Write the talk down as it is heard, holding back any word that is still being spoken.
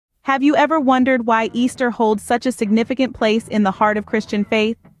Have you ever wondered why Easter holds such a significant place in the heart of Christian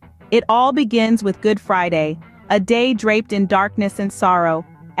faith? It all begins with Good Friday, a day draped in darkness and sorrow,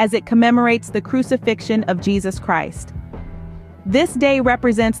 as it commemorates the crucifixion of Jesus Christ. This day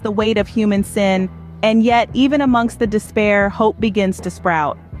represents the weight of human sin, and yet, even amongst the despair, hope begins to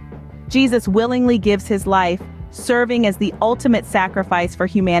sprout. Jesus willingly gives his life, serving as the ultimate sacrifice for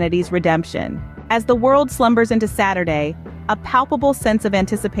humanity's redemption. As the world slumbers into Saturday, a palpable sense of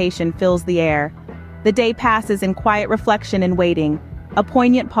anticipation fills the air. The day passes in quiet reflection and waiting, a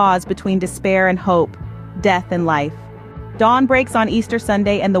poignant pause between despair and hope, death and life. Dawn breaks on Easter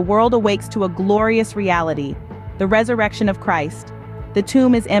Sunday and the world awakes to a glorious reality, the resurrection of Christ. The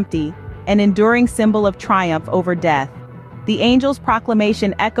tomb is empty, an enduring symbol of triumph over death. The angel's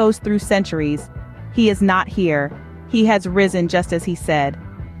proclamation echoes through centuries. He is not here. He has risen just as he said.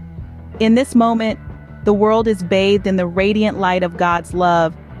 In this moment, the world is bathed in the radiant light of God's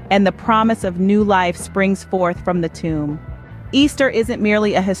love, and the promise of new life springs forth from the tomb. Easter isn't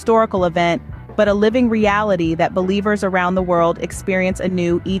merely a historical event, but a living reality that believers around the world experience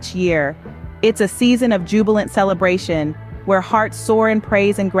anew each year. It's a season of jubilant celebration, where hearts soar in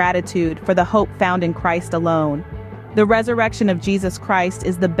praise and gratitude for the hope found in Christ alone. The resurrection of Jesus Christ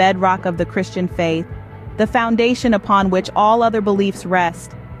is the bedrock of the Christian faith, the foundation upon which all other beliefs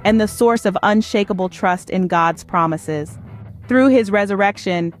rest, and the source of unshakable trust in God's promises. Through his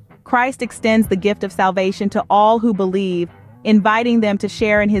resurrection, Christ extends the gift of salvation to all who believe, inviting them to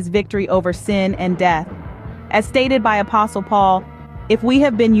share in his victory over sin and death. As stated by Apostle Paul, if we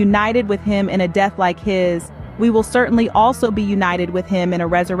have been united with him in a death like his, we will certainly also be united with him in a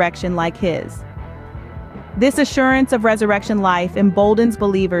resurrection like his. This assurance of resurrection life emboldens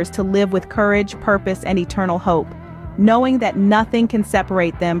believers to live with courage, purpose, and eternal hope, knowing that nothing can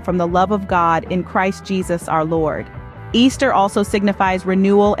separate them from the love of God in Christ Jesus our Lord. Easter also signifies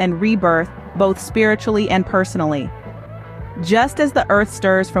renewal and rebirth, both spiritually and personally. Just as the earth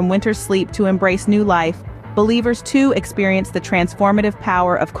stirs from winter's sleep to embrace new life, believers too experience the transformative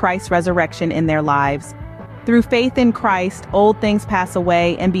power of Christ's resurrection in their lives. Through faith in Christ, old things pass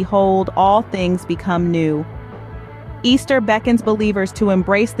away, and behold, all things become new. Easter beckons believers to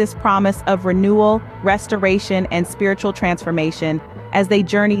embrace this promise of renewal, restoration, and spiritual transformation as they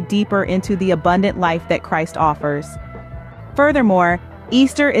journey deeper into the abundant life that Christ offers. Furthermore,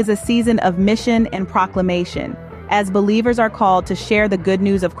 Easter is a season of mission and proclamation, as believers are called to share the good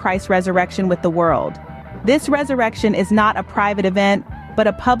news of Christ's resurrection with the world. This resurrection is not a private event, but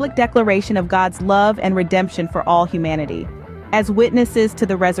a public declaration of God's love and redemption for all humanity. As witnesses to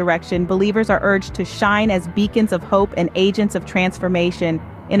the resurrection, believers are urged to shine as beacons of hope and agents of transformation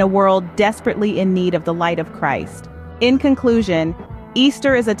in a world desperately in need of the light of Christ. In conclusion,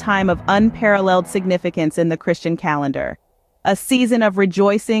 Easter is a time of unparalleled significance in the Christian calendar, a season of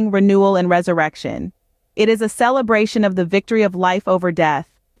rejoicing, renewal, and resurrection. It is a celebration of the victory of life over death,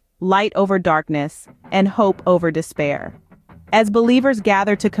 light over darkness, and hope over despair. As believers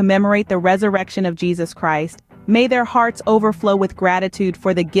gather to commemorate the resurrection of Jesus Christ, may their hearts overflow with gratitude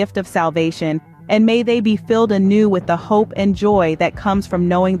for the gift of salvation, and may they be filled anew with the hope and joy that comes from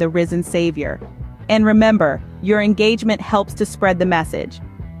knowing the risen Savior. And remember, your engagement helps to spread the message.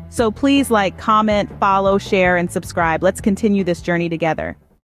 So please like, comment, follow, share, and subscribe. Let's continue this journey together.